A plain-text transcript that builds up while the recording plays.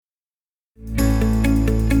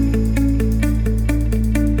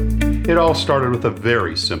It all started with a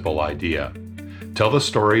very simple idea. Tell the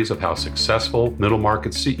stories of how successful middle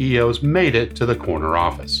market CEOs made it to the corner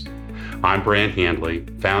office. I'm Brant Handley,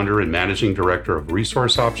 founder and managing director of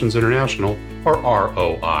Resource Options International, or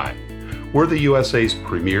ROI. We're the USA's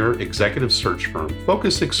premier executive search firm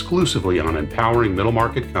focused exclusively on empowering middle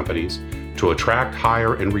market companies to attract,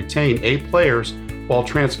 hire, and retain A players while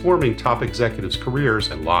transforming top executives'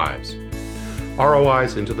 careers and lives.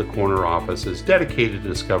 ROI's Into the Corner office is dedicated to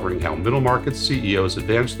discovering how middle market CEOs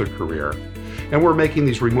advance their career, and we're making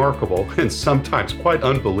these remarkable and sometimes quite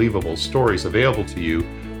unbelievable stories available to you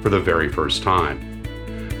for the very first time.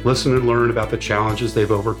 Listen and learn about the challenges they've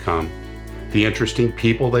overcome, the interesting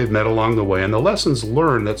people they've met along the way, and the lessons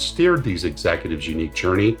learned that steered these executives' unique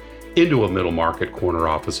journey into a middle market corner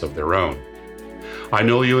office of their own. I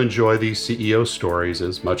know you enjoy these CEO stories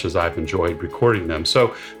as much as I've enjoyed recording them.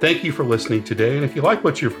 So thank you for listening today. And if you like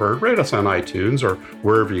what you've heard, rate us on iTunes or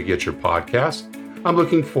wherever you get your podcasts. I'm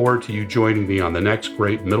looking forward to you joining me on the next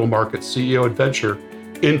great middle market CEO adventure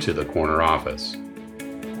into the corner office.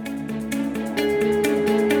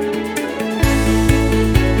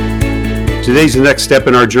 Today's the next step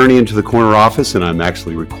in our journey into the corner office, and I'm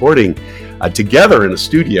actually recording together in a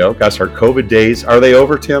studio. Gosh, our COVID days, are they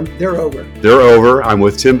over, Tim? They're over. They're over. I'm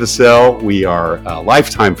with Tim Bissell. We are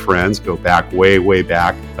lifetime friends, go back way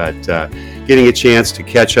back, but getting a chance to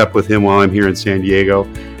catch up with him while I'm here in San Diego.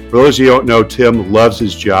 For those of you who don't know, Tim loves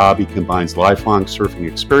his job. He combines lifelong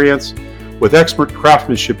surfing experience with expert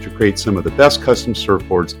craftsmanship to create some of the best custom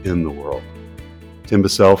surfboards in the world. Tim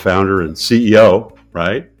Bissell, founder and CEO,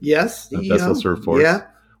 right? Yes, CEO. Bissell Surfboards. Yeah.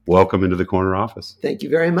 Welcome into the corner office. Thank you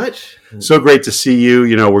very much. So great to see you.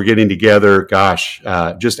 You know, we're getting together,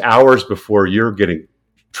 just hours before you're getting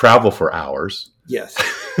travel for hours. Yes.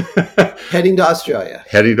 Heading to Australia.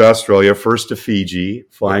 Heading to Australia, first to Fiji,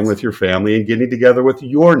 flying with your family and getting together with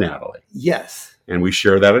your Natalie. Yes. And we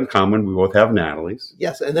share that in common. We both have Natalies.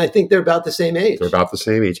 Yes, and I think they're about the same age. They're about the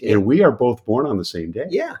same age. Yeah. And we are both born on the same day.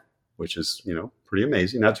 Yeah. Which is, pretty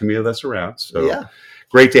amazing. Not too many of us around. So yeah.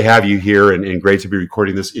 Great to have you here and great to be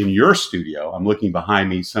recording this in your studio. I'm looking behind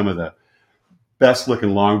me, some of the best looking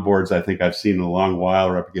longboards I think I've seen in a long while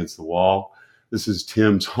are up against the wall. This is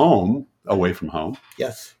Tim's home, away from home.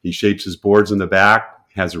 Yes. He shapes his boards in the back,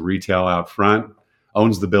 has a retail out front,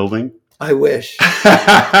 owns the building. I wish.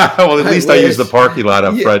 Well, at least I use the parking lot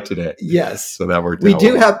up front today. Yes. So that worked out. We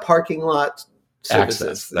do have parking lot services.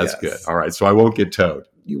 Access. That's good. All right. So I won't get towed.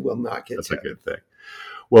 You will not get That's towed. A good thing.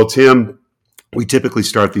 Well, Tim, we typically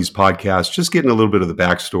start these podcasts just getting a little bit of the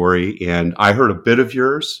backstory. And I heard a bit of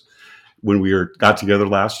yours when we got together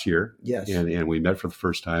last year. Yes. And we met for the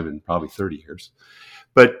first time in probably 30 years.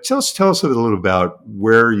 But tell us a little about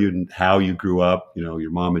where how you grew up,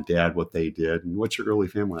 your mom and dad, what they did, and what your early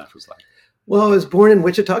family life was like. Well, I was born in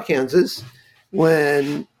Wichita, Kansas,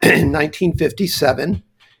 when in 1957.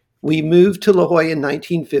 We moved to La Jolla in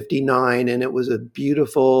 1959, and it was a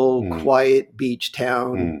beautiful, quiet beach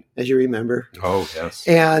town, as you remember. Oh, yes.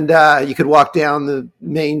 And you could walk down the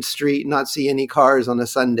main street and not see any cars on a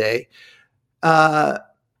Sunday.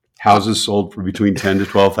 Houses sold for between $10,000 to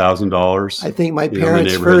 $12,000. I think my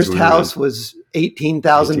parents' first house was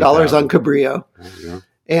 $18,000 on Cabrillo. Yeah.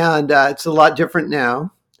 And it's a lot different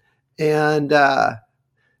now. And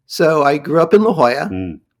so I grew up in La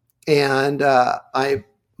Jolla, and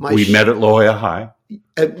we met at La Jolla High.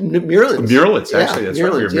 At Muirlands. Muirlands, actually. That's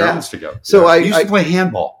right. We were Muirlands together. So I used to play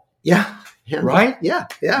handball. Yeah. Handball. Right? Yeah.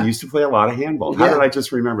 You used to play a lot of handball. How did I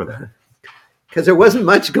just remember that? Because there wasn't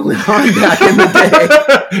much going on back in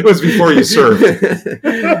the day. It was before you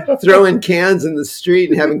surfed. Throwing cans in the street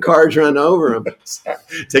and having cars run over them.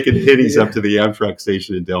 Taking pennies up to the Amtrak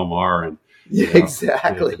station in Del Mar. And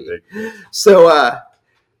exactly. So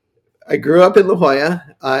I grew up in La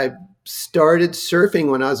Jolla. I started surfing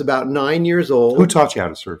when I was about 9 years old. Who taught you how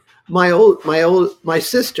to surf? My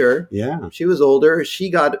sister. Yeah. She was older. She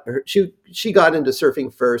got into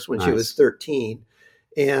surfing first when she was 13.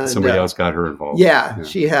 And somebody else got her involved. Yeah.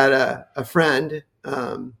 She had a friend,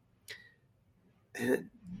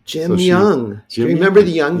 Jim Young. Do you remember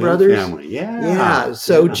the Young brothers? Family. Yeah. Yeah.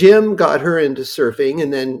 So Jim got her into surfing,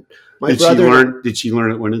 and then my brother. Did she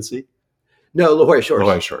learn at Windansea? No, La Jolla Shores. La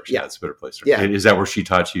Jolla Shores. Yeah, it's a better place. Yeah. And is that where she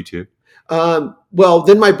taught you too? Well,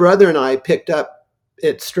 then my brother and I picked up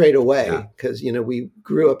it straight away because, we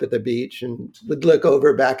grew up at the beach and would look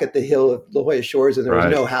over back at the hill of La Jolla Shores, and there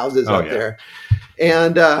was no houses up there.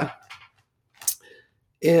 And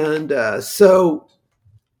so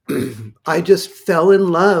I just fell in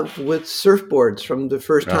love with surfboards from the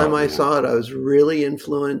first time I saw it. I was really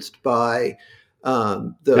influenced by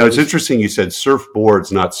those. Now, it's interesting you said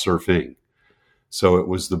surfboards, not surfing. So it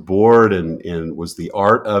was the board and was the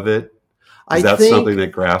art of it. Is that something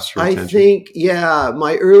that grasped your attention? I think, yeah.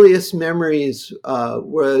 My earliest memories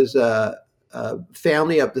was a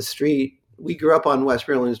family up the street. We grew up on West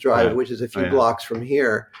Maryland's Drive, which is a few blocks from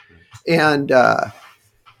here. And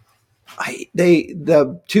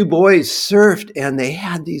the two boys surfed, and they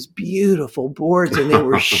had these beautiful boards, and they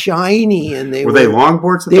were shiny, and were they long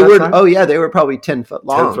boards at that time? Oh yeah, they were probably 10 foot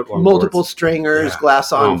long, 10 foot long multiple boards. stringers,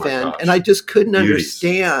 glass on fin, and I just couldn't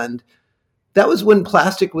understand. That was when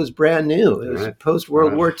plastic was brand new. It was post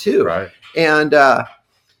World War II, and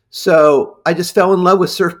so I just fell in love with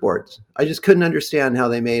surfboards. I just couldn't understand how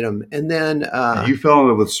they made them. And then you fell in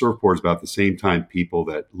love with surfboards about the same time people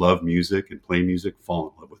that love music and play music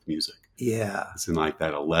fall in love with music. Yeah. It's in like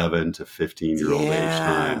that 11 to 15-year-old age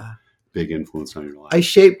time. Big influence on your life. I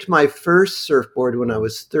shaped my first surfboard when I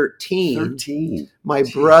was 13. My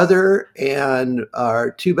brother and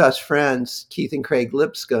our two best friends, Keith and Craig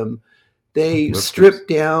Lipscomb, they stripped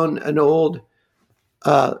down an old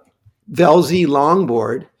Velzy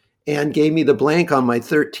longboard and gave me the blank on my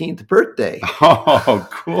 13th birthday. Oh,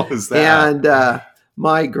 cool is that? And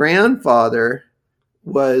my grandfather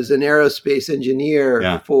was an aerospace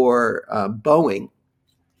engineer for Boeing.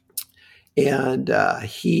 And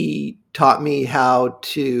he taught me how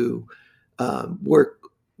to work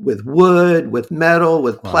with wood, with metal,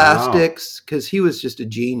 with plastics, because he was just a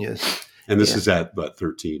genius. And this is at,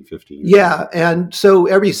 13, 15 years Yeah. And so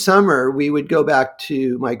every summer we would go back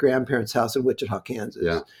to my grandparents' house in Wichita,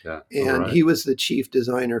 Kansas. And he was the chief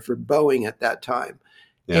designer for Boeing at that time.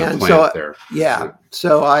 And so,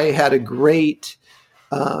 so I had a great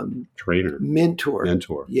trainer, mentor.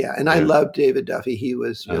 Yeah. And I loved David Duffy. He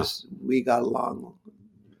was just, we got along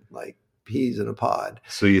like peas in a pod.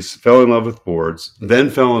 So you fell in love with boards, then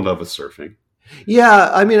fell in love with surfing. Yeah,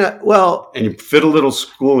 I mean, and you fit a little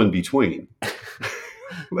school in between.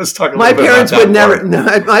 Let's talk. My parents would never. No,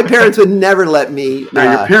 my parents would never let me.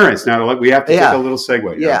 Now your parents. Now we have to take a little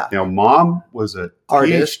segue. Yeah. Now mom was an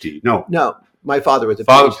artist. PhD. No, my father was a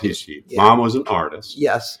PhD. Yeah. Mom was an artist.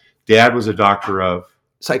 Yes. Dad was a doctor of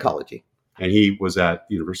psychology. And he was at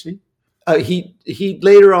university. He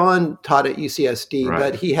later on taught at UCSD,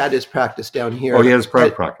 but he had his practice down here. Oh, he had his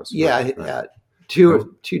private practice. Yeah, at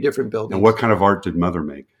two different buildings. And what kind of art did mother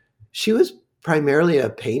make? She was primarily a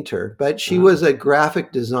painter, but she was a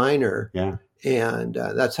graphic designer. Yeah. And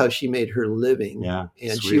that's how she made her living. Yeah.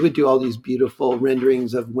 And she would do all these beautiful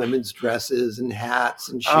renderings of women's dresses and hats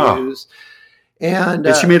and shoes. And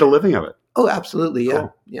she made a living of it. Oh, absolutely. Yeah.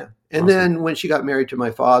 Cool. Yeah. And then when she got married to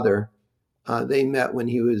my father, they met when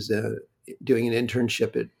he was doing an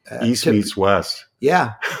internship at East meets West.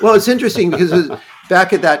 Yeah. Well, it's interesting because it was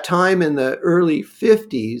back at that time in the early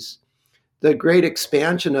 50s, the great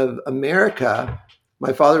expansion of America.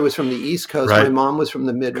 My father was from the East Coast. My mom was from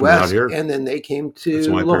the Midwest. And then they came to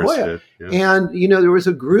La Jolla. Yeah. And, there was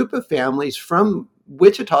a group of families from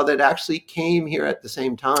Wichita that actually came here at the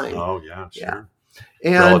same time. Oh, yeah, sure. Yeah.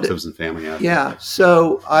 And, relatives and family. Yeah.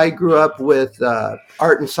 So I grew up with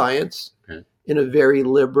art and science in a very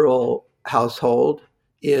liberal household.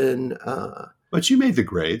 But you made the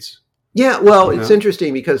grades. Yeah. Well, it's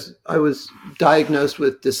interesting because I was diagnosed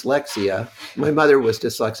with dyslexia. My mother was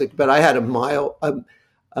dyslexic, but I had a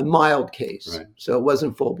mild case. Right. So it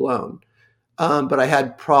wasn't full blown. But I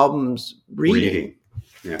had problems reading.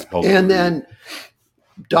 Yeah. And then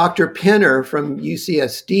Dr. Penner from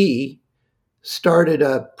UCSD started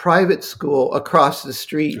a private school across the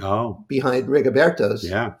street behind Rigoberto's.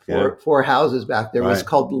 Four houses back there. It was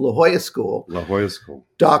called La Jolla School. La Jolla School.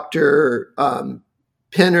 Dr.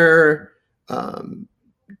 Penner,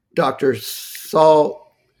 Dr.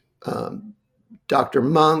 Salt, Dr.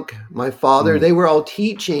 Monk, my father, they were all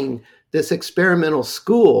teaching this experimental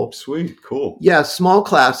school. Sweet, cool. Yeah, small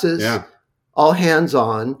classes. Yeah. All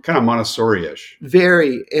hands-on. Kind of Montessori-ish.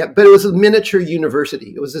 Very. But it was a miniature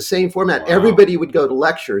university. It was the same format. Wow. Everybody would go to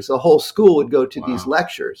lectures. The whole school would go to these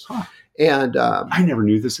lectures. Huh. And I never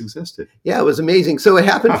knew this existed. Yeah, it was amazing. So it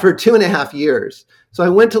happened for 2.5 years. So I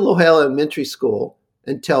went to La Jolla Elementary School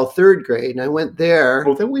until 3rd grade, and I went there.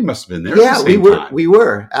 Well, then we must have been there. Yeah, at the same time. We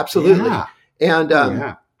were absolutely. Yeah. And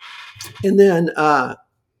and then I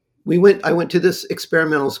went to this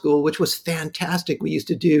experimental school, which was fantastic. We used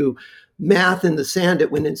to do math in the sand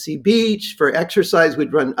at Windansea Beach. For exercise,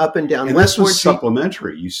 we'd run up and down. And West this was Street.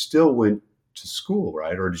 Supplementary. You still went to school,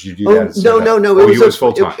 right? Or did you do that? No. It was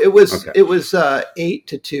full time. It was 8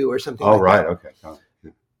 to 2 or something. Oh, like right. That. Okay. Oh,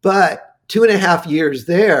 yeah. But 2.5 years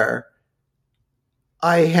there,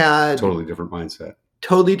 I had totally different mindset.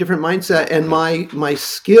 And my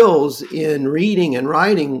skills in reading and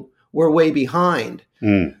writing were way behind.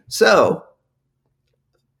 So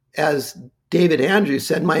as David Andrews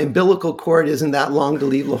said, my umbilical cord isn't that long to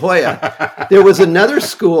leave La Jolla. There was another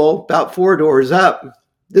school about 4 doors up.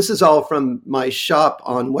 This is all from my shop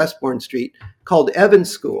on Westbourne Street called Evans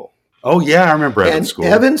School. Oh, yeah, I remember Evans School.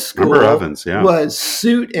 Evans School yeah. was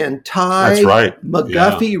suit and tie. That's right.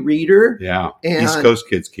 McGuffey reader. Yeah. And East Coast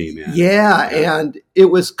kids came in. Yeah, and it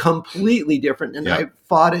was completely different. And I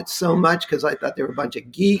fought it so much because I thought they were a bunch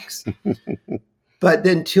of geeks. But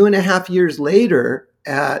then 2.5 years later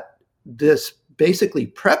at this basically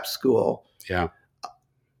prep school,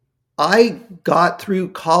 I got through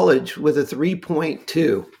college with a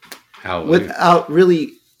 3.2 without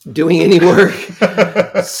really doing any work.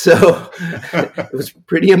 So it was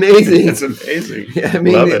pretty amazing. It's amazing. I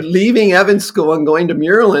mean, leaving Evans School and going to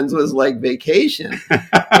Muirlands was like vacation.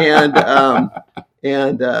 And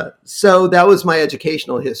so that was my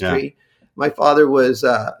educational history. Yeah. My father was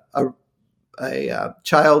a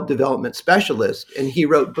child development specialist, and he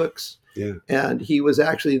wrote books. Yeah. And he was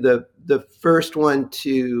actually the first one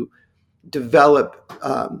to develop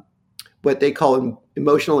what they call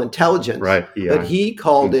emotional intelligence. Right. Yeah. But he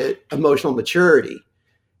called it emotional maturity.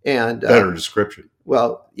 And better description.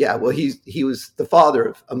 Well, yeah. Well, he was the father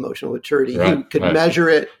of emotional maturity. Right, he could measure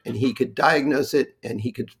it, and he could diagnose it, and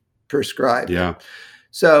he could prescribe. Yeah.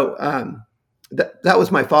 So that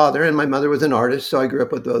was my father, and my mother was an artist. So I grew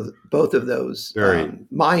up with both of those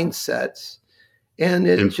mindsets. And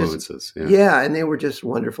it influences. And they were just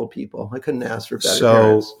wonderful people. I couldn't ask for better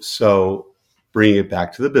parents. So bringing it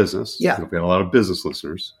back to the business. Yeah. We've got a lot of business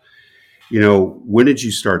listeners. When did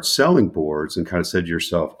you start selling boards and kind of said to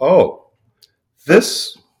yourself, oh,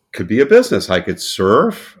 this could be a business. I could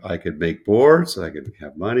surf, I could make boards, I could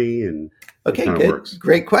have money, and okay, good.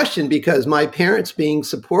 Great question, because my parents being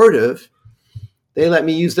supportive, they let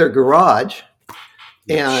me use their garage.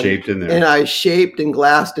 And shaped in there. And I shaped and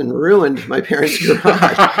glassed and ruined my parents'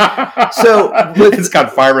 garage. So it's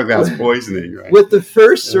got fiberglass poisoning, right? With the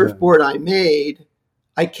first surfboard I made,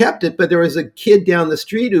 I kept it, but there was a kid down the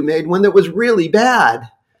street who made one that was really bad.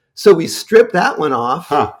 So we stripped that one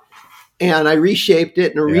off, and I reshaped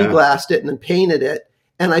it and reglassed it and then painted it,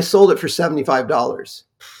 and I sold it for $75.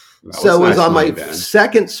 So it was on my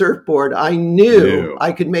second surfboard. I knew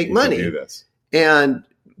I could make money. Do this. And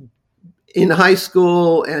in high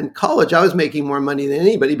school and college, I was making more money than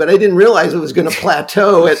anybody, but I didn't realize it was going to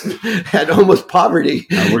plateau at almost poverty.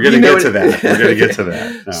 We're going to get to that. We're going to get to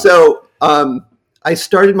that. No. So I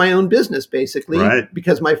started my own business, basically,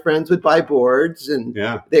 because my friends would buy boards, and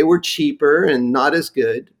they were cheaper and not as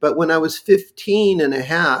good. But when I was 15 and a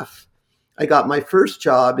half, I got my first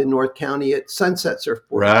job in North County at Sunset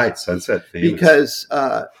Surfboard. Right, Sunset. Famous. Because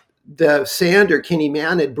the sander, Kenny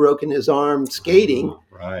Mann, had broken his arm skating.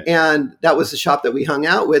 Right. And that was the shop that we hung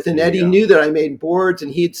out with. And Eddie knew that I made boards,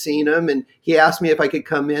 and he'd seen them. And he asked me if I could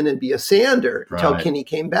come in and be a sander until Kenny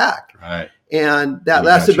came back. Right. And that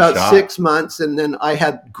lasted about 6 months. And then I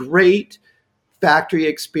had great factory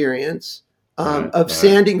experience of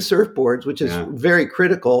sanding surfboards, which is very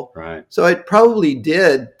critical. Right. So I probably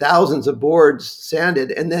did thousands of boards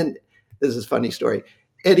sanded. And then, this is a funny story.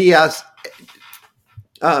 Eddie asked,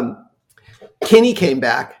 Kenny came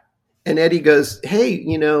back. And Eddie goes, hey,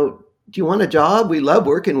 do you want a job? We love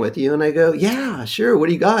working with you. And I go, yeah, sure. What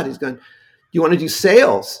do you got? He's going, do you want to do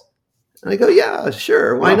sales? And I go, yeah,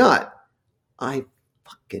 sure. Why not? I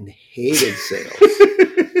fucking hated sales.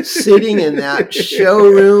 Sitting in that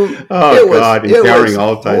showroom. Encountering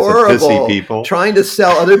all types of pissy people. Trying to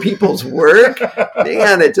sell other people's work.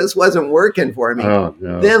 Man, it just wasn't working for me. Oh,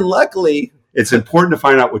 no. Then luckily... It's important to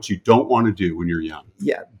find out what you don't want to do when you're young.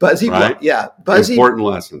 Yeah. Buzzy. Important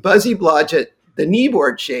lesson. Buzzy Blodgett, the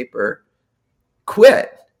kneeboard shaper,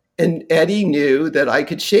 quit. And Eddie knew that I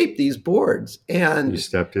could shape these boards. And you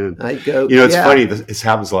stepped in. I go, it's funny. This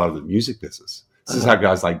happens a lot in the music business. This is how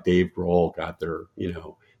guys like Dave Grohl got their,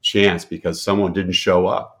 chance, because someone didn't show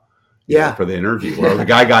up. For the interview, or the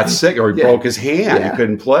guy got sick, or he broke his hand. He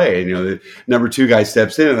couldn't play. And, the number 2 guy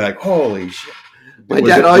steps in, and they're like, holy shit. My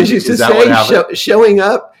dad always used to say, showing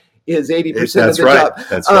up is 80% of the job.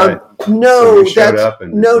 That's right.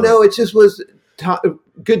 No, it just was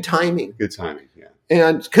good timing. Good timing, yeah.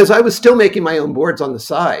 And because I was still making my own boards on the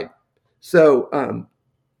side. So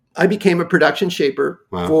I became a production shaper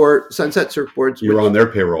for Sunset Surfboards. You were on their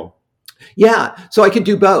payroll. Yeah, so I could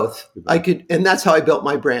do both. And that's how I built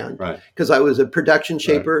my brand. Right. Because I was a production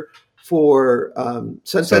shaper for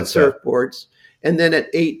Sunset Surfboards. And then at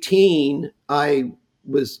 18, I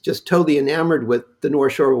was just totally enamored with the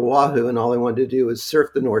North Shore of Oahu, and all I wanted to do was surf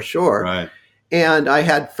the North Shore. Right. And I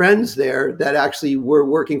had friends there that actually were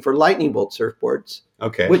working for Lightning Bolt Surfboards.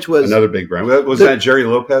 Okay. which was another big brand. Was that Jerry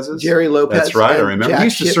Lopez's? Jerry Lopez. That's right. I remember. He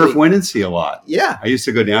used to surf Windansea a lot. Yeah. I used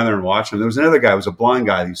to go down there and watch him. There was another guy. It was a blonde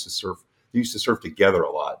guy that used to surf. They used to surf together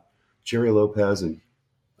a lot. Jerry Lopez and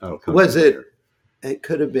was it? It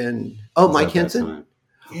could have been. Oh, Mike Henson. Yeah.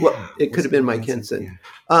 Well, it could have been Mike Henson.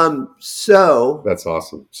 So that's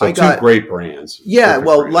awesome. So I got two great brands. Yeah.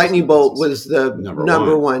 Well, brands. Lightning Bolt was the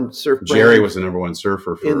number one surf brand. Jerry was the number one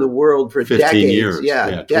surfer in the world for 15 decades. years.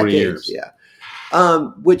 Yeah, 20 decades. years. Yeah.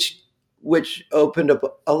 Which opened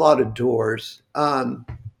up a lot of doors. And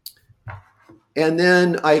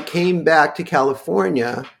then I came back to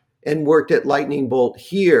California and worked at Lightning Bolt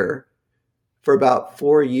here for about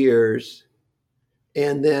 4 years.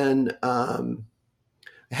 And then I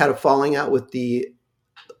had a falling out with the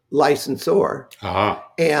licensor.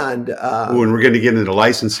 And and we're going to get into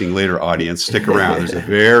licensing later, audience. Stick around. There's a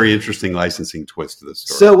very interesting licensing twist to this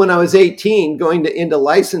story. So when I was 18, going into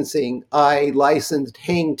licensing, I licensed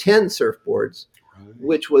Hang 10 surfboards,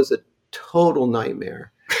 which was a total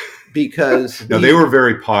nightmare because now they were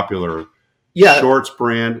very popular. Yeah, Shorts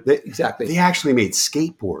brand. Exactly. They actually made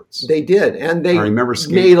skateboards. They did, and they I remember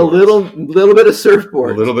made a little bit of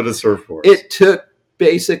surfboards. A little bit of surfboards. It took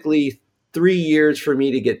basically 3 years for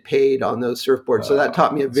me to get paid on those surfboards, so that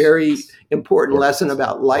taught me a very important lesson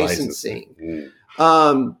about licensing.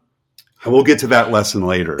 And we'll get to that lesson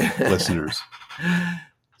later, listeners.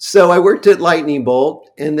 So I worked at Lightning Bolt,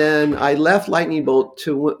 and then I left Lightning Bolt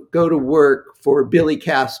to go to work for Billy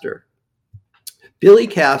Castor. Billy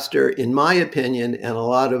Castor, in my opinion, and a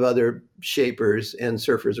lot of other shapers and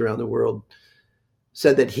surfers around the world,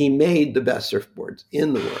 said that he made the best surfboards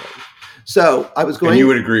in the world. So I was going. And you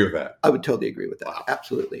would agree with that? I would totally agree with that. Wow.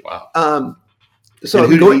 Absolutely. Wow. So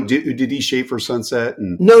and who did he shape for Sunset?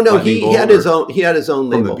 And no, he had his own. He had his own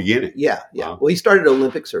label from the beginning. Yeah. Wow. Well, he started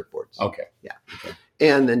Olympic surfboards. Okay. Yeah. Okay.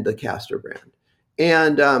 And then the Castor brand,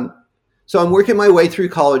 and so I'm working my way through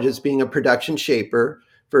colleges, being a production shaper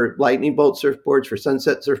for Lightning Bolt surfboards, for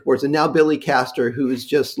Sunset surfboards, and now Billy Castor, who is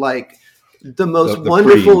just like the most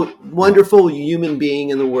wonderful human being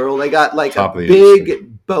in the world. I got like a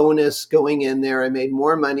big bonus going in there. I made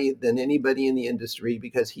more money than anybody in the industry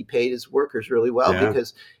because he paid his workers really well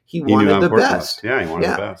because he wanted the best. Yeah, he wanted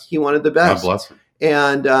the best. He wanted the best. God bless him.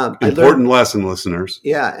 And important lesson, listeners.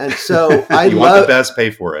 Yeah, and so I you want the best,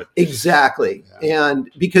 pay for it. Exactly, and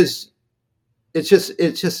because it's just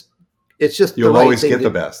you'll always get the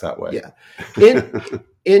best that way. Yeah.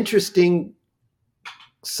 Interesting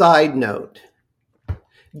side note: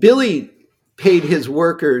 Billy paid his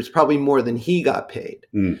workers probably more than he got paid,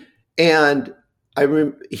 and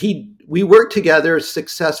we worked together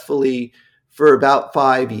successfully for about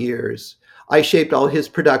 5 years. I shaped all his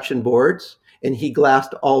production boards, and he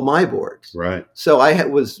glassed all my boards. Right. So I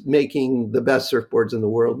was making the best surfboards in the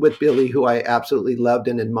world with Billy, who I absolutely loved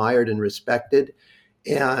and admired and respected.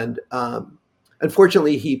 And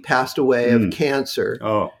unfortunately, he passed away of cancer.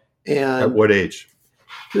 Oh. And at what age?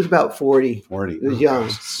 He was about 40. 40. He was young.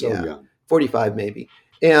 Gosh, so young. 45 maybe.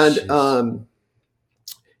 And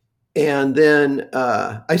then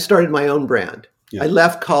I started my own brand. Yeah. I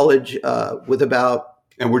left college with about.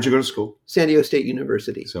 And where'd you go to school? San Diego State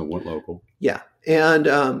University. So what local? Yeah. And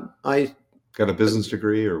I got a business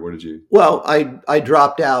degree, or what did you? Well, I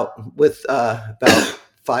dropped out with about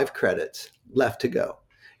 5 credits left to go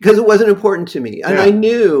because it wasn't important to me. And I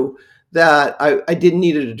knew that I didn't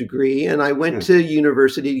need a degree, and I went to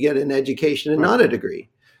university to get an education and not a degree.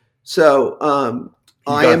 So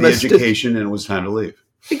I am the education and it was time to leave.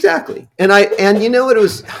 Exactly. And you know what? It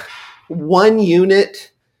was 1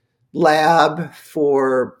 unit lab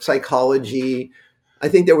for psychology. I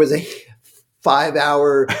think there was a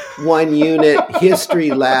 5-hour 1 unit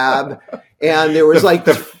history lab, and there was like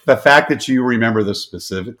the fact that you remember the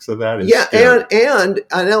specifics of that is scary. and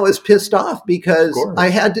I was pissed off because I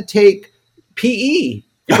had to take PE,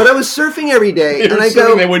 but I was surfing every day, and I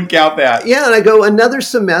go, they wouldn't count that. Yeah, and I go another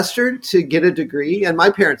semester to get a degree, and my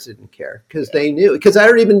parents didn't care because they knew, because I had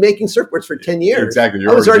already been making surfboards for 10 years. Exactly,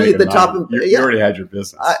 I was already at the top of. You already had your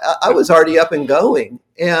business. I was already up and going,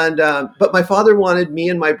 and but my father wanted me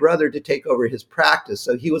and my brother to take over his practice,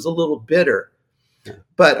 so he was a little bitter. Yeah.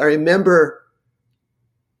 But I remember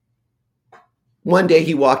one day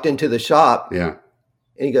he walked into the shop, and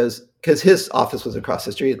he goes, because his office was across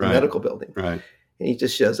the street at the medical building. Right. And he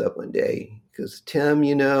just shows up one day. He goes, Tim,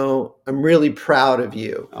 I'm really proud of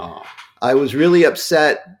you. Oh. I was really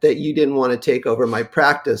upset that you didn't want to take over my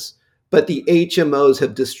practice, but the HMOs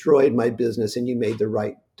have destroyed my business and you made the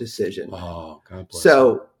right decision. Oh, God bless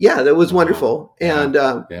you. Yeah, that was wonderful. And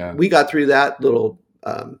we got through that little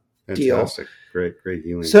deal. Fantastic. Great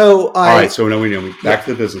healing. So all right. So now we know. Back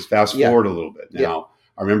to the business. Fast forward a little bit now.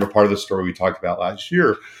 I remember part of the story we talked about last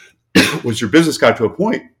year was your business got to a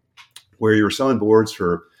point where you were selling boards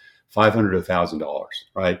for $500 to $1,000,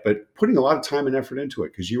 right? But putting a lot of time and effort into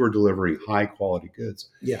it because you were delivering high quality goods.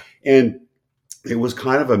 Yeah. And it was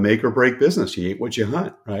kind of a make or break business. You ate what you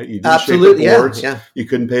hunt, right? You didn't Absolutely, shape the boards. yeah. You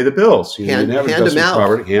couldn't pay the bills. You didn't have hand to mouth.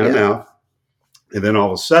 property, hand to mouth. And then all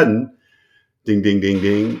of a sudden, ding, ding, ding,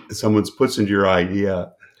 ding, someone puts into your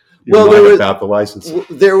idea about the license.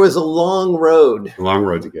 There was a long road. A long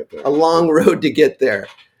road to get there. A long road to get there.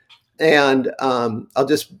 And I'll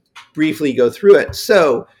just briefly go through it.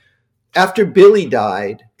 So after Billy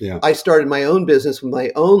died, I started my own business with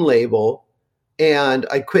my own label, and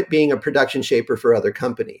I quit being a production shaper for other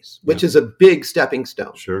companies, which is a big stepping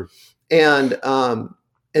stone. Sure.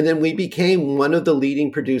 And then we became one of the leading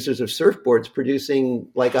producers of surfboards, producing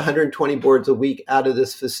like 120 boards a week out of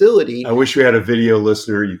this facility. I wish we had a video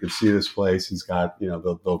listener. You could see this place. He's got,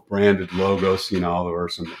 the branded logo seen all over.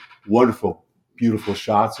 Some wonderful, beautiful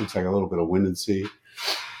shots. Looks like a little bit of wind and sea.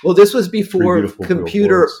 Well, this was before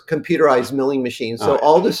computerized milling machines. So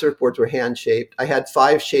all the surfboards were hand shaped. I had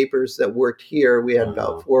 5 shapers that worked here. We had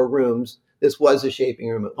about 4 rooms. This was a shaping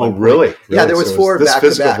room. Oh, really? Yeah, there was 4 back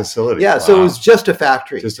to back. Facility. Yeah, so it was just a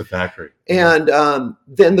factory. Just a factory. And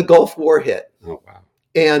then the Gulf War hit. Oh, wow.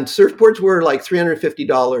 And surfboards were like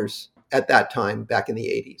 $350 at that time, back in the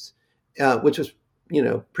 80s, which was,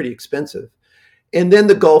 pretty expensive. And then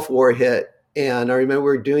the Gulf War hit. And I remember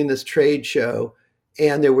we were doing this trade show,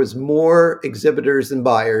 and there was more exhibitors than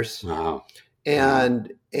buyers. Wow.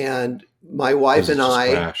 And my wife and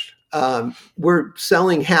I were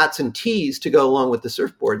selling hats and tees to go along with the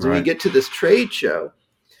surfboards. And we get to this trade show.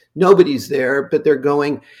 Nobody's there, but they're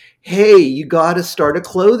going, hey, you got to start a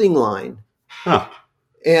clothing line. Huh.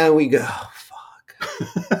 And we go, oh, fuck.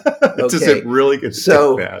 Okay. Does it really get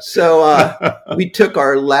so we took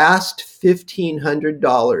our last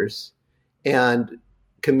 $1,500 and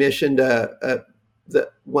commissioned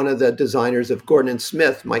one of the designers of Gordon and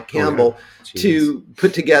Smith, Mike Campbell, to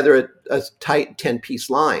put together a tight 10-piece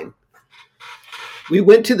line. We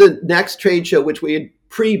went to the next trade show, which we had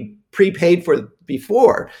prepaid for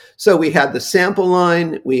before. So we had the sample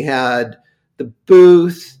line, we had the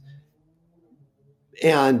booth,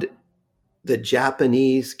 and the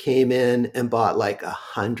Japanese came in and bought like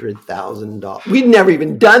 $100,000. We'd never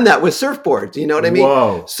even done that with surfboards. You know what I mean?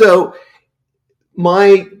 Whoa. So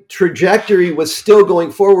my trajectory was still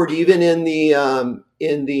going forward, even in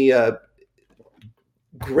the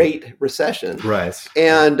Great Recession. Right.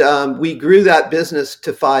 And we grew that business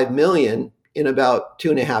to $5 million in about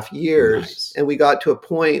 2.5 years. Nice. And we got to a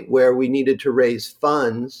point where we needed to raise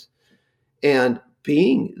funds. And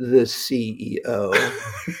being the CEO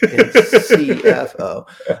and CFO,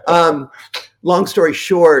 long story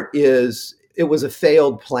short is it was a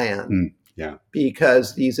failed plan. Yeah.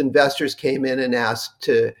 Because these investors came in and asked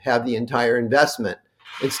to have the entire investment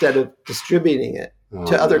instead of distributing it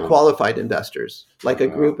to other qualified investors, like a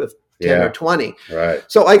group of 10 or 20. Right.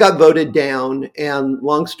 So I got voted down, and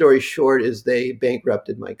long story short is they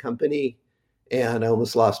bankrupted my company, and I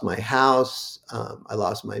almost lost my house. I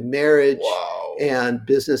lost my marriage. Wow. And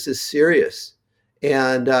business is serious.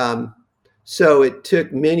 And so it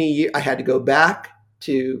took many years. I had to go back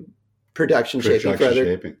to production shaping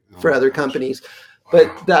for other companies.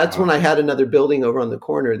 But that's when I had another building over on the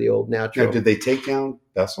corner, the old Natural. Now, did they take down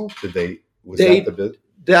Vessel?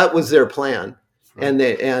 That was their plan. Right.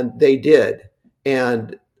 And they did.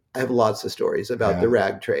 And I have lots of stories about the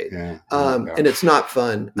rag trade. Yeah. And it's not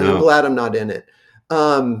fun. No. I'm glad I'm not in it.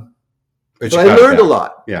 But I learned a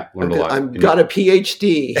lot. Yeah, learned a lot. I've got a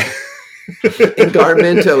PhD in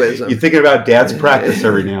garmentoism. You're thinking about Dad's practice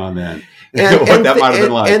every now and then. And, what that might have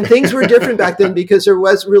been like. And things were different back then because there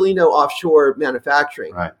was really no offshore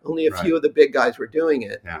manufacturing. Right. Only a few of the big guys were doing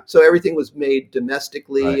it. Yeah. So everything was made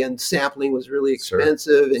domestically, and sampling was really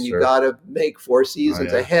expensive, and you got to make 4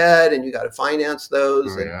 seasons ahead, and you got to finance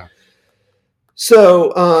those.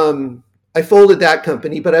 So I folded that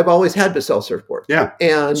company, but I've always had Basel surfboards. Yeah.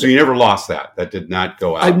 And so you never lost that. That did not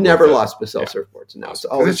go out. I've never lost Basel surfboards. No. It's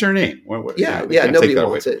always your name. Nobody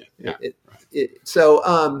wants it.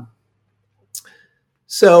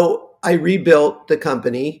 So I rebuilt the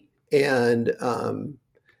company, and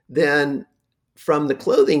then from the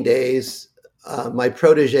clothing days, my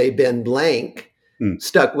protege, Ben Blank,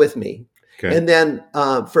 stuck with me. Okay. And then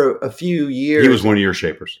for a few years... He was one of your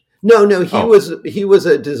shapers? No, he was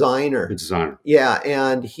a designer. A designer. Yeah,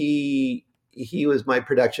 and he was my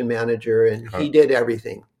production manager, and he did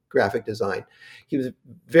everything, graphic design. He was a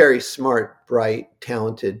very smart, bright,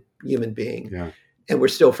 talented human being. Yeah. And we're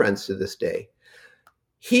still friends to this day.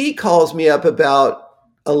 He calls me up about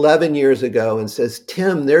 11 years ago and says,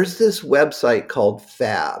 Tim, there's this website called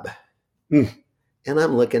Fab. And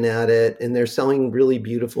I'm looking at it, and they're selling really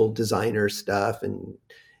beautiful designer stuff. And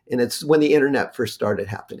it's when the internet first started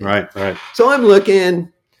happening. Right. So I'm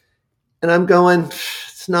looking, and I'm going,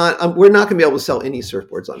 we're not going to be able to sell any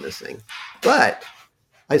surfboards on this thing. But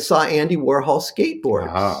I saw Andy Warhol skateboards.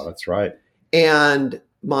 Ah, that's right. And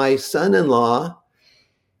my son-in-law,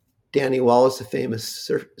 Danny Wallace, the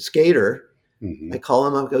famous skater, I call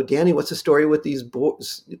him up, I go, Danny, what's the story with these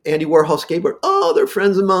Andy Warhol skateboard? Oh, they're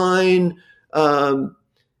friends of mine.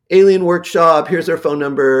 Alien Workshop. Here's their phone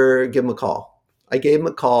number. Give them a call. I gave him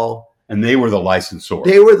a call. And they were the licensor.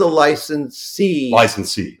 They were the licensee.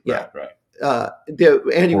 Yeah. Right.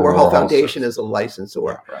 The Andy Warhol Foundation is a licensor.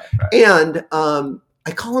 Right. And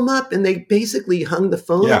I call them up, and they basically hung the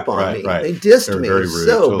phone up on me. Right. They dissed me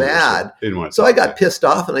so bad. So I got pissed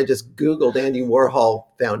off, and I just Googled Andy Warhol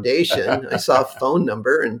Foundation. I saw a phone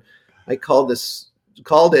number, and I called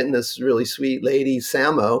it, and this really sweet lady,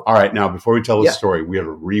 Samo. All right. Now, before we tell the story, we have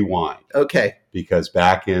to rewind. Okay. Because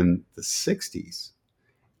back in the 60s,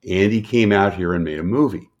 Andy came out here and made a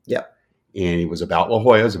movie. Yeah. And it was about La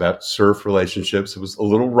Jolla. It was about surf relationships. It was a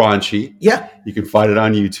little raunchy. Yeah. You can find it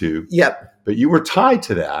on YouTube. Yep. But you were tied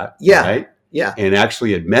to that. Yeah. Right? Yeah. And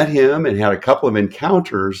actually had met him and had a couple of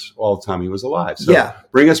encounters all the time he was alive. So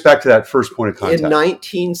bring us back to that first point of contact. In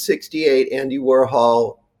 1968, Andy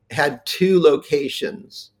Warhol had 2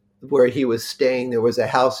 locations where he was staying. There was a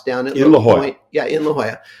house down at Little Point. Yeah, in La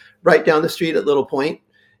Jolla. Right down the street at Little Point.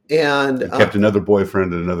 And he kept another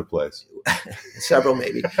boyfriend at another place. Several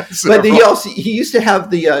maybe. But he used to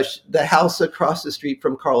have the house across the street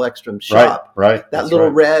from Carl Ekstrom's shop. Right. That little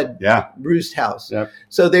red roost house. Yep.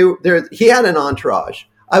 So he had an entourage.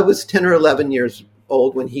 I was 10 or 11 years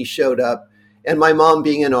old when he showed up. And my mom,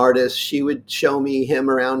 being an artist, she would show me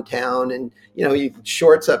him around town, and he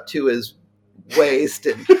shorts up to his waist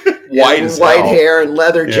and white hair and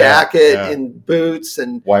leather jacket and boots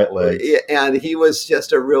and white legs. And he was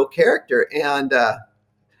just a real character. And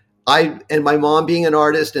my mom, being an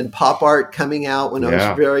artist, and pop art coming out when I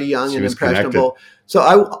was very young and impressionable. Connected.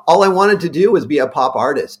 So all I wanted to do was be a pop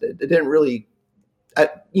artist. It didn't really,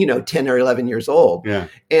 10 or 11 years old. Yeah.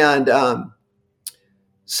 And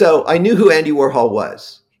so I knew who Andy Warhol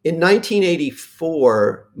was. In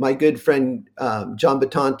 1984, my good friend John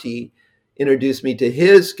Battanti introduced me to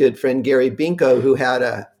his good friend Gary Binko, who had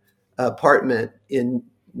a apartment in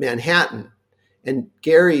Manhattan. And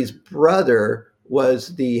Gary's brother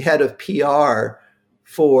was the head of PR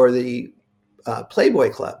for the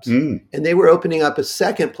Playboy clubs. And they were opening up a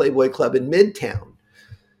second Playboy club in Midtown.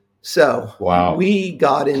 So we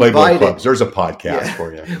got invited. Playboy clubs. There's a podcast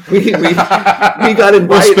for you. We got invited.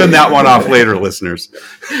 We'll spin that one off later, listeners.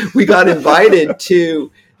 We got invited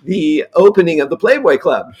to the opening of the Playboy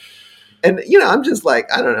club. And, I'm just like,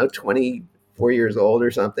 I don't know, 24 years old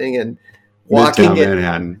or something. And walking in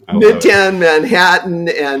Midtown Manhattan.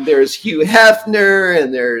 And there's Hugh Hefner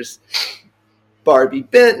and there's Barbie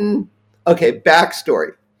Benton. Okay,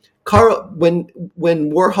 backstory. Carl, when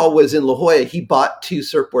Warhol was in La Jolla, he bought 2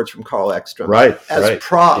 surfboards from Carl Ekstrom as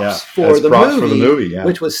props for the movie,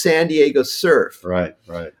 which was San Diego Surf. Right.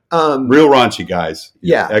 Real raunchy, guys.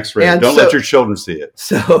 X-ray. Don't let your children see it.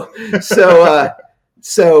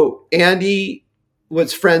 So Andy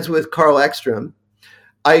was friends with Carl Ekstrom.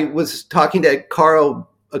 I was talking to Carl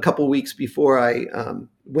a couple weeks before I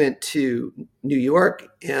went to New York,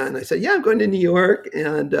 and I said, I'm going to New York.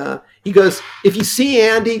 And he goes, if you see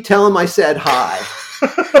Andy, tell him I said hi.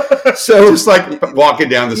 So just like walking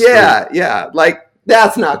down the street. Yeah. Like,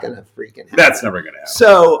 that's not going to freaking happen. That's never going to happen.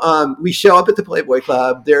 So we show up at the Playboy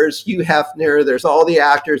Club. There's Hugh Hefner. There's all the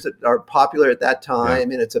actors that are popular at that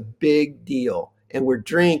time, and it's a big deal. And we're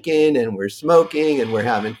drinking, and we're smoking, and we're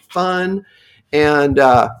having fun. And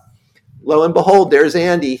lo and behold, there's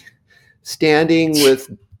Andy standing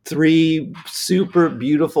with 3 super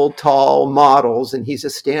beautiful, tall models, and he's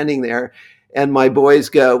just standing there. And my boys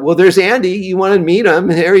go, well, there's Andy. You want to meet him?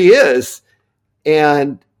 There he is.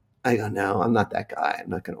 And I go, no, I'm not that guy. I'm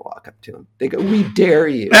not going to walk up to him. They go, we dare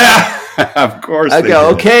you. Of course. I go,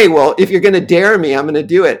 okay, well, if you're going to dare me, I'm going to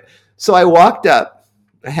do it. So I walked up.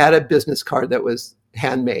 I had a business card that was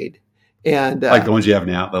handmade. And like the ones you have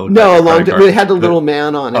now? It had a little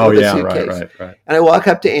man on it with a suitcase. Right. And I walk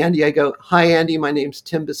up to Andy. I go, hi, Andy. My name's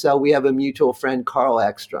Tim Bissell. We have a mutual friend, Carl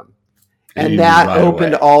Ekstrom. And that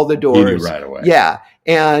opened all the doors. He knew right away. Yeah.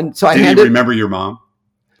 And so Did you remember your mom?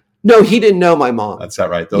 No, he didn't know my mom. That's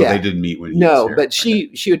not right. Though they didn't meet when he was here. But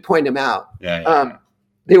she would point him out. Yeah.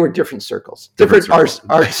 They were different circles, different art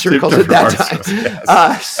circles at that time.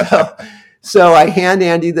 Yes. So I hand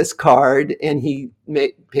Andy this card, and he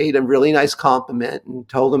paid a really nice compliment and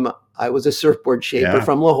told him I was a surfboard shaper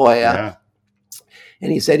from La Jolla. Yeah.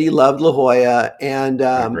 And he said he loved La Jolla. And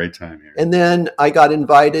great time here. And then I got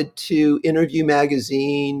invited to Interview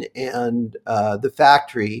Magazine and The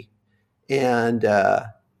Factory, and it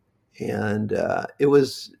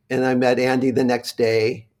was. And I met Andy the next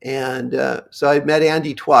day, and so I met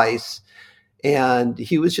Andy twice. And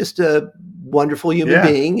he was just a wonderful human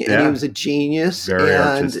being, and he was a genius. Very and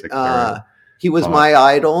artistic, he was my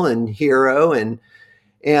idol and hero. And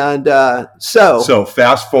so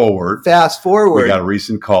fast forward, we got a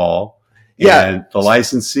recent call. And the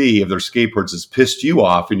licensee of their skateboards has pissed you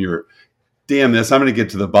off, and you're, damn this, I'm going to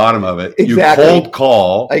get to the bottom of it. Exactly. You cold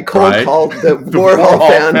call. I called the Warhol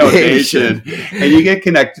Foundation. And you get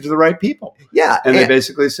connected to the right people. Yeah. And they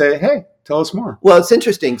basically say, hey, tell us more. Well, it's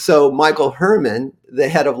interesting. So Michael Herman, the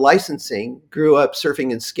head of licensing, grew up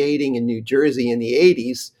surfing and skating in New Jersey in the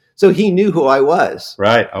 80s. So he knew who I was.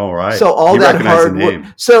 Right. Oh, right. So all that hard work.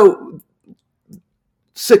 So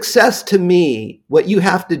success to me, what you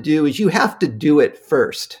have to do is you have to do it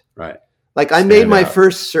first. Right. Like I made my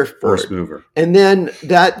first surfboard. First mover. And then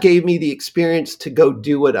that gave me the experience to go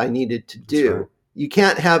do what I needed to do. Right. You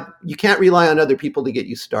can't rely on other people to get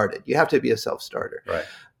you started. You have to be a self-starter. Right.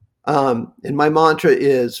 And my mantra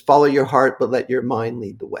is follow your heart, but let your mind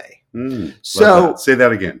lead the way. So say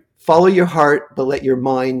that again. Follow your heart, but let your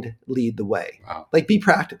mind lead the way. Wow. Like be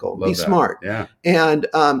practical, be smart. Yeah. And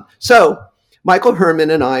so Michael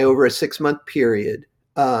Herman and I, over a 6-month period,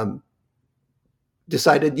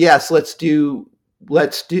 decided, yes, let's do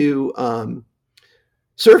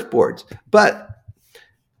surfboards. But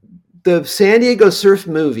the San Diego Surf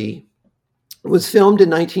movie was filmed in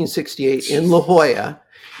 1968 in La Jolla.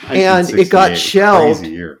 And it got shelved.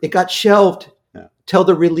 It got shelved till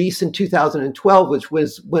the release in 2012, which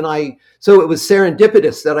was when so it was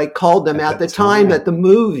serendipitous that I called them at the time that the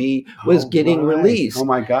movie was getting released. Oh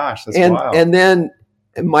my gosh, that's wild. And then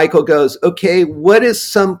Michael goes, okay, what is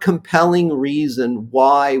some compelling reason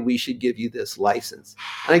why we should give you this license?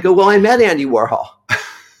 And I go, well, I met Andy Warhol.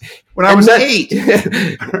 When I was 8.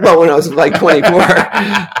 Well, when I was like 24.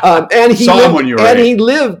 And he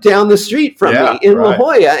lived down the street from me in La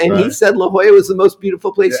Jolla. And he said La Jolla was the most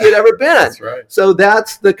beautiful place he had ever been. That's right. So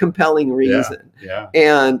that's the compelling reason. Yeah.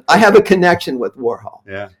 And I have a connection with Warhol.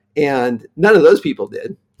 Yeah. And none of those people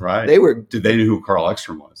did. Right. Did they know who Carl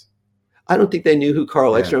Ekstrom was? I don't think they knew who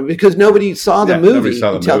Carl Ekstrom was because nobody saw the movie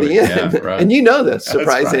until the end. Yeah, right. And you know this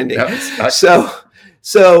surprise ending. Yeah, So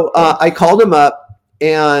I called him up.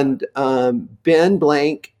 And Ben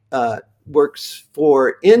Blank works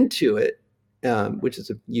for Intuit, which is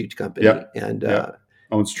a huge company, and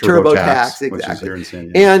owns TurboTax,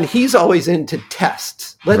 exactly. And he's always into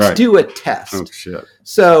tests. Let's do a test. Oh shit!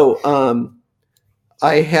 So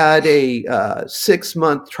I had a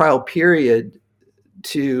 6-month trial period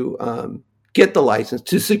to get the license,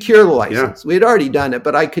 to secure the license. We had already done it,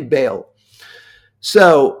 but I could bail.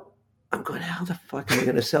 So I'm going, how the fuck am I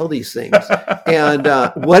going to sell these things? And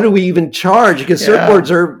what do we even charge? Because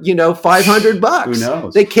surfboards are, $500. Who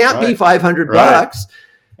knows? They can't be $500.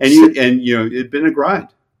 And it'd been a grind,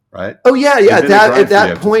 right? Oh yeah. At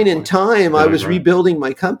that point in time, I was rebuilding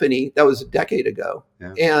my company. That was a decade ago.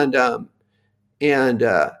 Yeah. And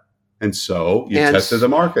so you tested the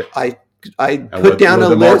market. I put down a list. What did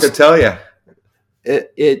the market tell you?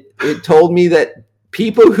 It told me that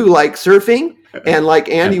people who like surfing and like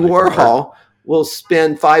Andy Warhol will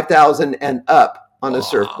spend $5,000 and up on a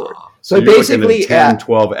surfboard. So basically,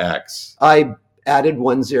 12x. I added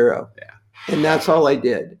 10, and that's all I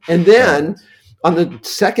did. And then on the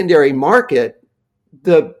secondary market,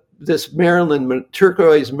 this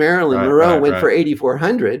turquoise Marilyn Monroe went for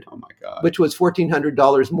 $8,400. Oh my God! Which was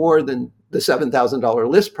 $1,400 more than the $7,000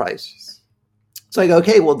 list price. So I go,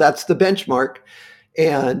 okay, well that's the benchmark.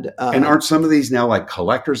 And aren't some of these now like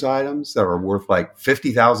collector's items that are worth like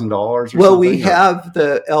 $50,000? Well, we have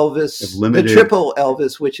the Elvis, the triple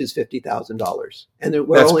Elvis, which is $50,000, and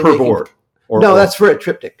that's per board. That's for a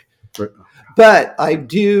triptych. But I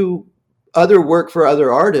do other work for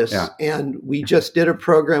other artists, and we just did a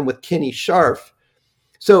program with Kenny Scharf.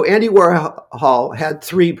 So Andy Warhol had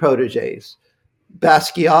 3 proteges: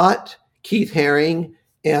 Basquiat, Keith Haring,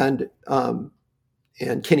 and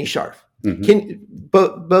Kenny Scharf. Mm-hmm.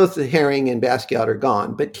 Both Haring and Basquiat are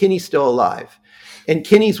gone, but Kenny's still alive. And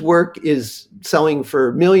Kenny's work is selling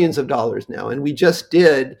for millions of dollars now. And we just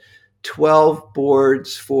did 12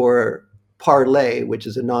 boards for Parlay, which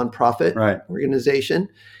is a nonprofit organization.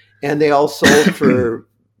 And they all sold for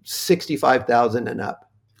 $65,000 and up.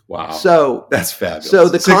 Wow. So that's fabulous. So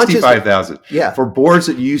the 65,000. Yeah. For boards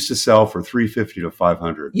that you used to sell for 350 to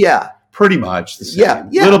 500. Yeah. Pretty much the same.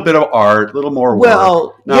 Yeah. A little bit of art, a little more work.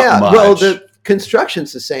 Well, not much. Well, the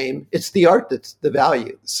construction's the same. It's the art that's the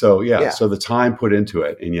value. So so the time put into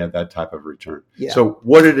it, and yet that type of return. Yeah. So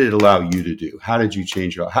what did it allow you to do? How did you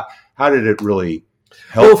change it? How did it really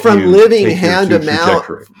help Well, from you living take hand your to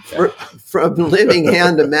mouth, from living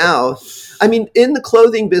hand to mouth. I mean, in the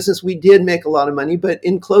clothing business, we did make a lot of money, but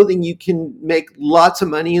in clothing, you can make lots of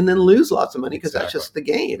money and then lose lots of money because that's just the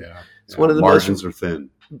game. Yeah. It's one of the margins are thin.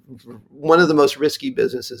 One of the most risky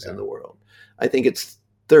businesses in the world. I think it's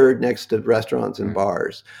third next to restaurants and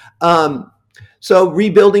bars. So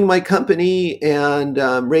rebuilding my company and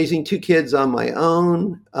raising 2 kids on my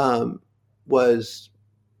own was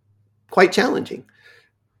quite challenging.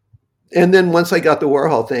 And then once I got the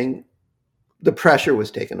Warhol thing, the pressure was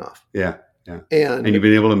taken off. Yeah. And you've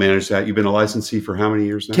been able to manage that. You've been a licensee for how many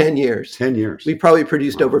years now? 10 years. 10 years. We probably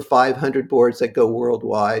produced over 500 boards that go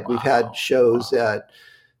worldwide. We've had shows at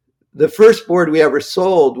the first board we ever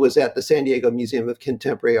sold was at the San Diego Museum of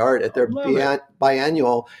Contemporary Art at their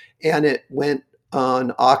biannual, and it went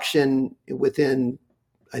on auction within,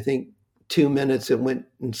 I think, 2 minutes. It went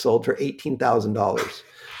and sold for $18,000.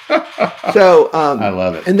 So I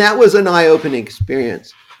love it. And that was an eye-opening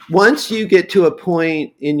experience. Once you get to a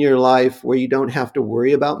point in your life where you don't have to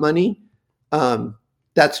worry about money,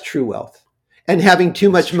 that's true wealth. And having too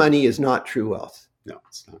much money is not true wealth. No,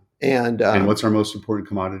 it's not. And what's our most important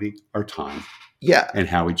commodity? Our time. Yeah. And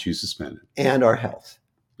how we choose to spend it. And our health.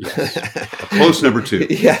 Yes. A close number 2.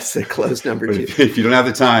 Yes, a close number 2. If you don't have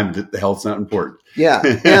the time, the health's not important. Yeah.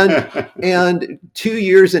 And 2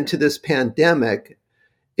 years into this pandemic,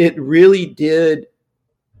 it really did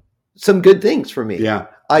some good things for me. Yeah.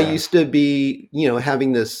 I used to be,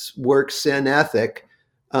 having this work sin ethic,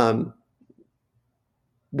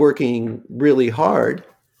 working really hard.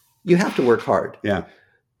 You have to work hard. Yeah.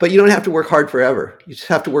 But you don't have to work hard forever. You just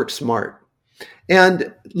have to work smart.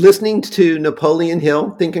 And listening to Napoleon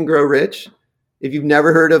Hill, Think and Grow Rich, if you've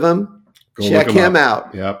never heard of him, check him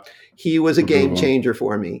out. Yep. He was a game changer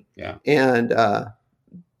for me. Yeah. And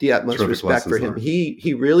the utmost respect for him.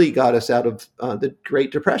 He really got us out of the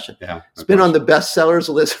Great Depression. Yeah. It's been on the bestsellers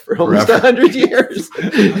list for almost 100 years. I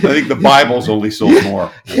think the Bible's only sold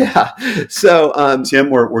more. Yeah. So, Tim,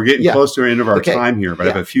 we're getting close to the end of our time here, but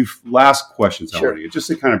I have a few last questions I want to get, just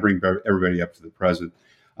to kind of bring everybody up to the present.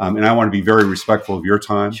 And I want to be very respectful of your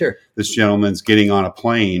time. Sure. This gentleman's getting on a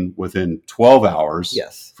plane within 12 hours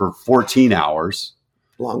for 14 hours.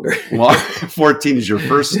 Longer. Well, 14 is your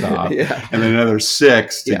first stop, and then another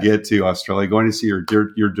 6 to get to Australia. Going to see your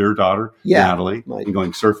dear daughter, Natalie, and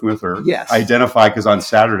going surfing with her. Yes. Identify, because on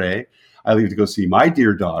Saturday I leave to go see my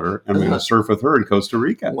dear daughter, and I'm going to surf with her in Costa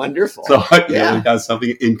Rica. Wonderful. So we got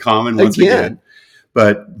something in common once again.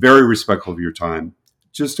 But very respectful of your time.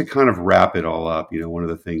 Just to kind of wrap it all up, one of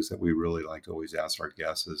the things that we really like to always ask our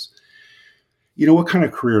guests is, what kind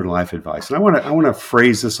of career and life advice? And I want to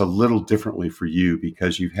phrase this a little differently for you,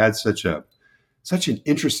 because you've had such an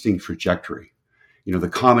interesting trajectory. The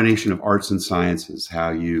combination of arts and sciences, how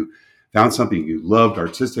you found something you loved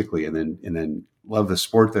artistically, and then loved the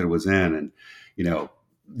sport that it was in, and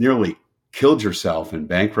nearly killed yourself and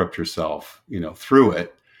bankrupt yourself, through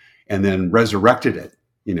it, and then resurrected it,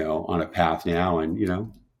 on a path now.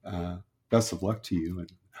 And best of luck to you,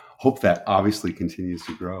 and hope that obviously continues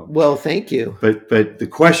to grow. Well, thank you. But the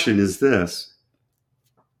question is this: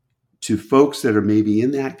 to folks that are maybe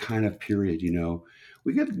in that kind of period,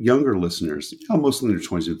 we get younger listeners, mostly in their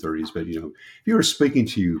 20s and 30s, but if you were speaking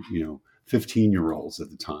to 15-year-olds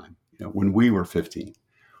at the time, when we were 15,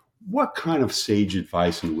 what kind of sage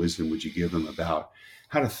advice and wisdom would you give them about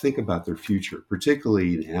how to think about their future,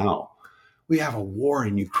 particularly now? We have a war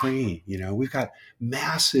in Ukraine, we've got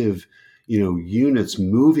massive units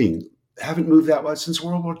moving, haven't moved that much since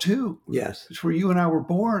World War II. Yes. It's where you and I were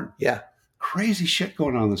born. Yeah. Crazy shit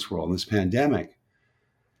going on in this world, in this pandemic.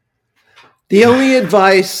 The only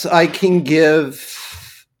advice I can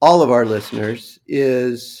give all of our listeners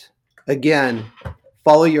is, again,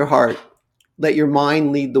 follow your heart. Let your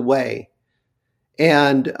mind lead the way.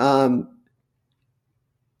 And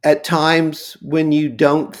at times when you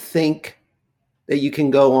don't think that you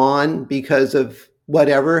can go on because of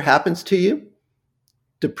whatever happens to you,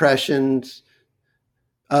 depressions,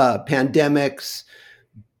 pandemics,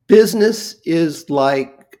 business is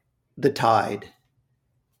like the tide.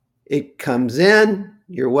 It comes in,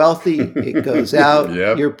 you're wealthy. It goes out,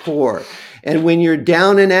 you're poor. And when you're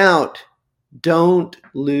down and out, don't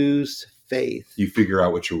lose faith. You figure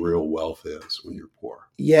out what your real wealth is when you're poor.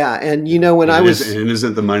 Yeah. And, it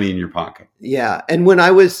isn't the money in your pocket. Yeah. And when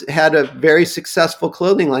I had a very successful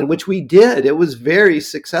clothing line, which we did, it was very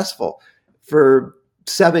successful for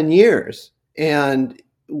 7 years. And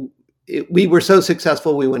we were so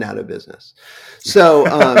successful, we went out of business. So,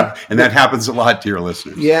 and that happens a lot to your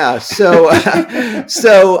listeners. Yeah. So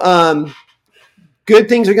good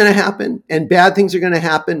things are going to happen and bad things are going to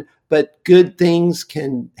happen, but good things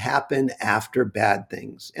can happen after bad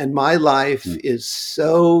things. And my life is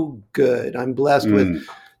so good. I'm blessed with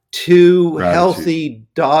 2 healthy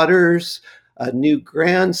daughters, a new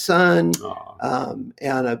grandson,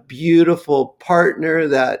 and a beautiful partner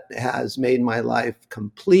that has made my life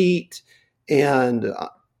complete. And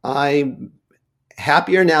I'm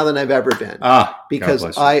happier now than I've ever been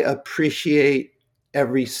because I appreciate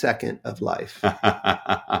every second of life.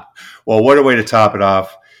 Well, what a way to top it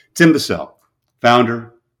off. Tim Bissell,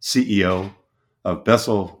 founder, CEO of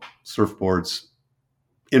Bessel Surfboards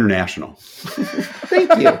International.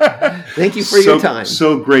 Thank you. Thank you for your time.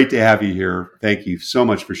 So great to have you here. Thank you so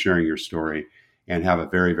much for sharing your story, and have a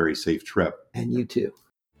very, very safe trip. And you too.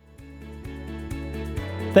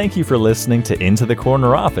 Thank you for listening to Into the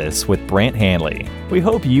Corner Office with Brant Hanley. We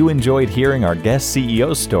hope you enjoyed hearing our guest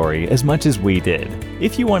CEO story as much as we did.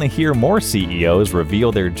 If you want to hear more CEOs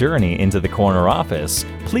reveal their journey into the corner office,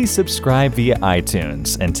 please subscribe via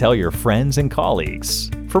iTunes and tell your friends and colleagues.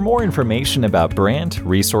 For more information about Brant,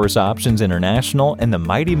 Resource Options International, and the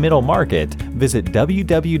mighty middle market, visit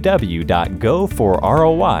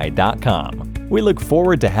www.goforroi.com. We look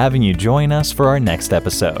forward to having you join us for our next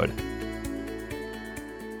episode.